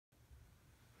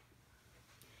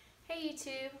Hey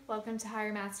YouTube, welcome to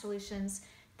Higher Math Solutions.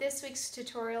 This week's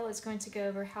tutorial is going to go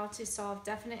over how to solve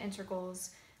definite integrals,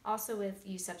 also with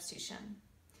U substitution.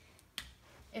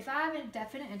 If I have a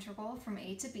definite integral from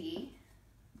a to b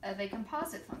of a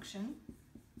composite function,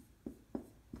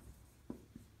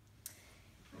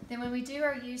 then when we do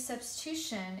our U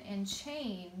substitution and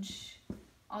change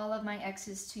all of my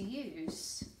x's to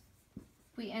u's,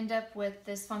 we end up with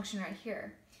this function right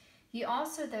here. You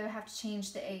also, though, have to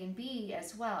change the a and b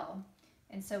as well.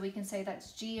 And so we can say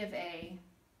that's g of a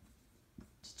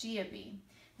to g of b.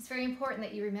 It's very important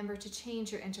that you remember to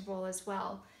change your interval as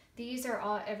well. These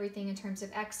are everything in terms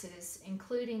of x's,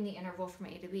 including the interval from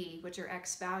a to b, which are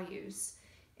x values.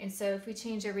 And so if we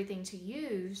change everything to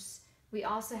u's, we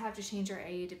also have to change our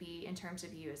a to b in terms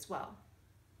of u as well.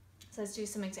 So let's do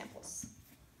some examples.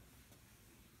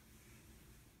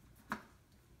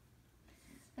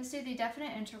 Let's do the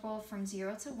definite integral from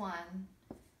 0 to 1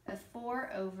 of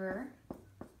 4 over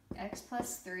x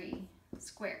plus 3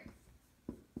 squared.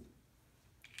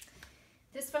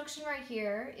 This function right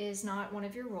here is not one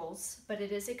of your rules, but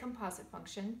it is a composite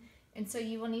function, and so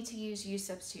you will need to use U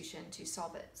substitution to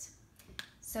solve it.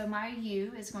 So my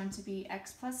U is going to be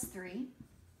x plus 3.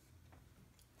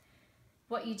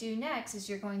 What you do next is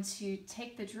you're going to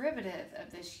take the derivative of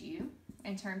this U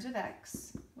in terms of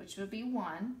x, which would be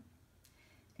 1,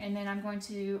 and then I'm going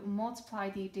to multiply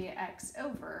the dx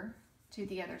over to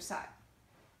the other side.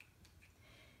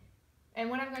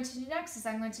 And what I'm going to do next is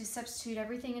I'm going to substitute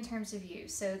everything in terms of u.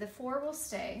 So the 4 will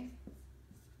stay.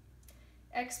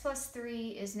 X plus 3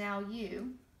 is now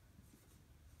u.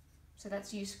 So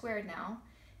that's u squared now.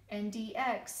 And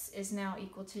dx is now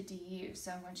equal to du.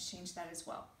 So I'm going to change that as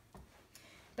well.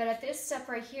 But at this step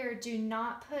right here, do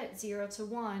not put 0 to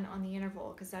 1 on the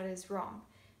interval because that is wrong.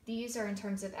 These are in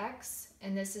terms of x,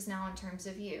 and this is now in terms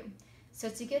of u. So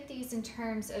to get these in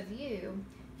terms of u,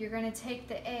 you're going to take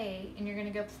the a and you're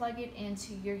going to go plug it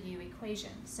into your u equation.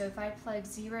 So if I plug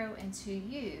 0 into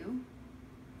u,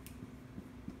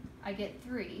 I get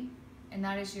 3, and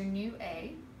that is your new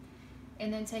a.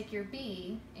 And then take your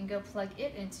b and go plug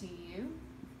it into u,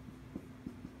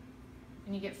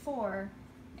 and you get 4,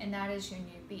 and that is your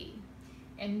new b.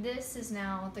 And this is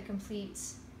now the complete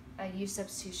u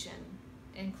substitution,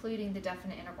 including the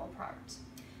definite integral part.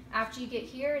 After you get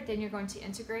here, then you're going to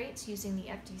integrate using the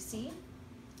FDC.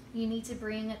 You need to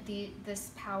bring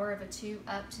this power of a 2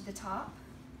 up to the top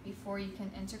before you can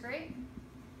integrate.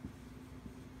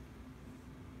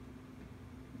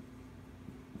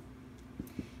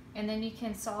 And then you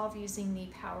can solve using the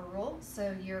power rule.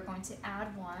 So you're going to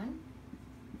add 1.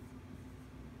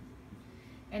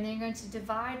 And then you're going to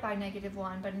divide by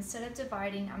 -1, but instead of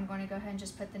dividing, I'm going to go ahead and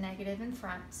just put the negative in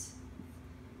front.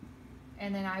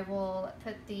 And then I will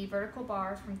put the vertical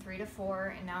bar from 3 to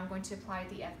 4, and now I'm going to apply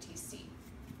the FTC.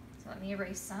 So let me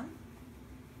erase some.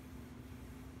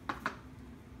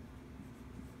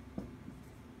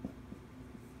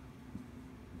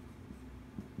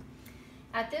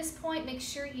 At this point, make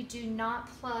sure you do not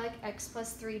plug x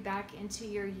plus 3 back into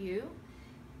your u,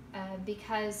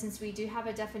 because since we do have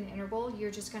a definite interval,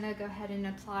 you're just going to go ahead and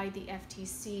apply the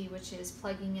FTC, which is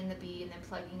plugging in the b and then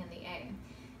plugging in the a.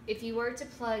 If you were to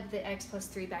plug the x plus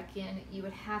 3 back in, you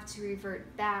would have to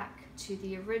revert back to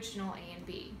the original a and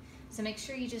b. So make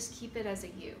sure you just keep it as a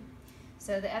u.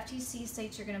 So the FTC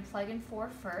states you're going to plug in 4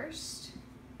 first,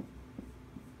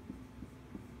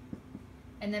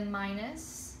 and then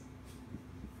minus.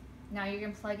 Now you're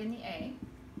going to plug in the a.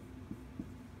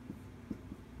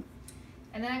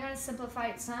 And then I'm going to simplify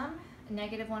it some.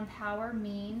 -1 power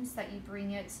means that you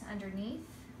bring it underneath.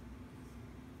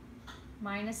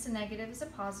 Minus the negative is a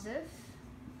positive.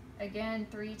 Again,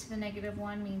 3 to the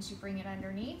 -1 means you bring it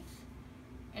underneath.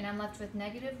 And I'm left with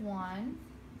 -1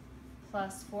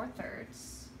 plus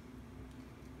 4/3.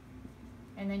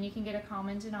 And then you can get a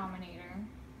common denominator.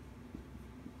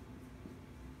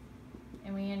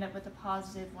 And we end up with a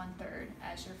positive 1/3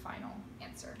 as your final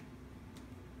answer.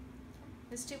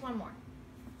 Let's do one more.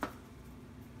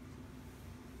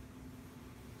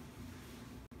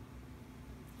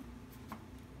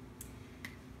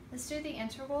 Let's do the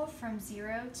integral from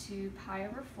 0 to pi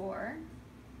over 4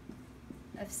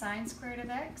 of sine squared of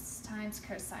x times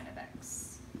cosine of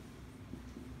x.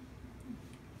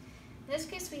 In this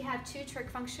case, we have two trig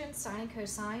functions, sine and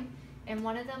cosine, and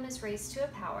one of them is raised to a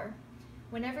power.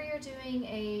 Whenever you're doing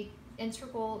an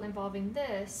integral involving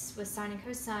this with sine and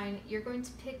cosine, you're going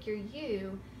to pick your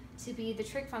u to be the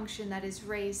trig function that is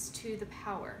raised to the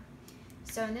power.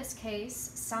 So in this case,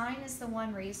 sine is the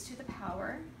one raised to the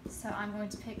power, so I'm going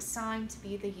to pick sine to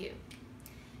be the u.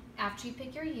 After you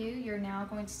pick your u, you're now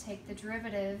going to take the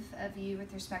derivative of u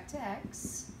with respect to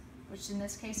x, which in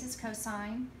this case is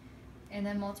cosine, and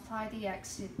then multiply the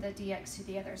dx to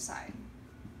the other side.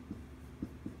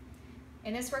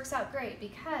 And this works out great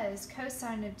because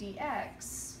cosine of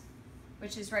dx,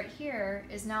 which is right here,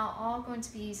 is now all going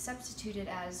to be substituted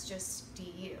as just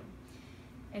du.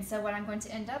 And so what I'm going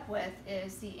to end up with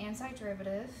is the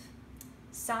antiderivative.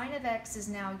 Sine of x is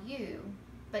now u,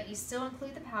 but you still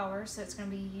include the power, so it's going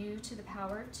to be u to the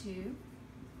power of 2.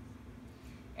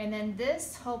 And then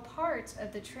this whole part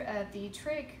of the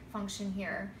trig function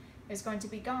here is going to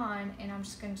be gone, and I'm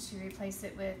just going to replace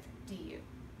it with du.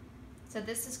 So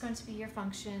this is going to be your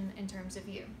function in terms of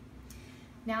u.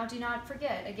 Now do not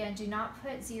forget, again, do not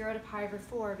put 0 to pi over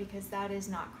 4 because that is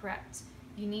not correct.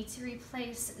 You need to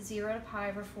replace 0 to pi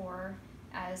over 4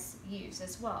 as u's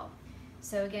as well.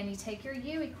 So again, you take your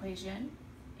u equation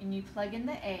and you plug in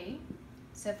the a.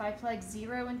 So if I plug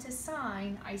 0 into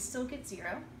sine, I still get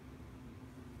 0.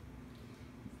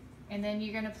 And then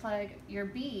you're going to plug your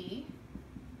b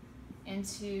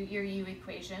into your u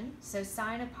equation. So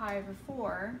sine of pi over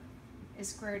 4 is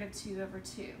square root of 2 over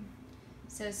 2.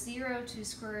 So 0 to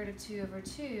square root of 2 over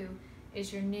 2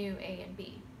 is your new a and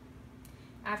b.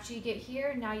 After you get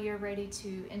here, now you're ready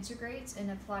to integrate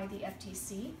and apply the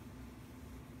FTC.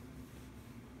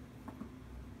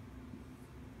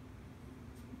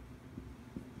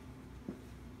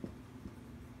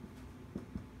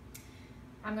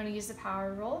 I'm going to use the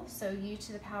power rule, so u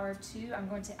to the power of 2, I'm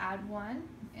going to add 1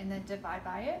 and then divide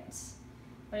by it.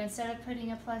 But instead of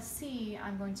putting a plus c,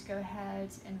 I'm going to go ahead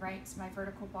and write my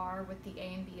vertical bar with the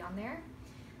a and b on there.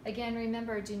 Again,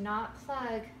 remember, do not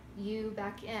plug u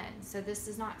back in. So this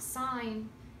is not sine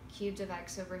cubed of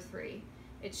x over 3.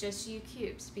 It's just u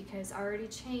cubed because I already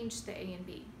changed the a and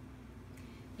b.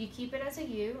 You keep it as a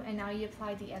u, and now you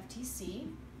apply the FTC,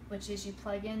 which is you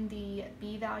plug in the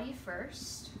b value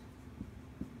first.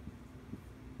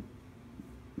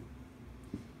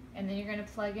 And then you're going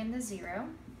to plug in the 0,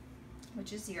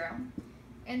 which is 0.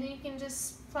 And then you can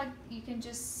just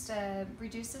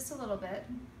reduce this a little bit.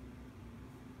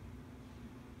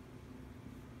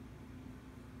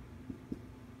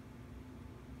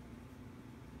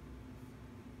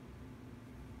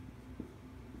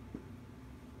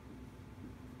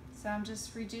 So I'm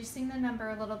just reducing the number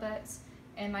a little bit,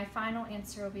 and my final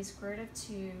answer will be square root of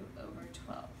 2 over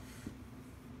 12.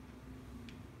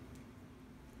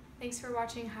 Thanks for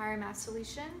watching Higher Math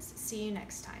Solutions. See you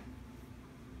next time.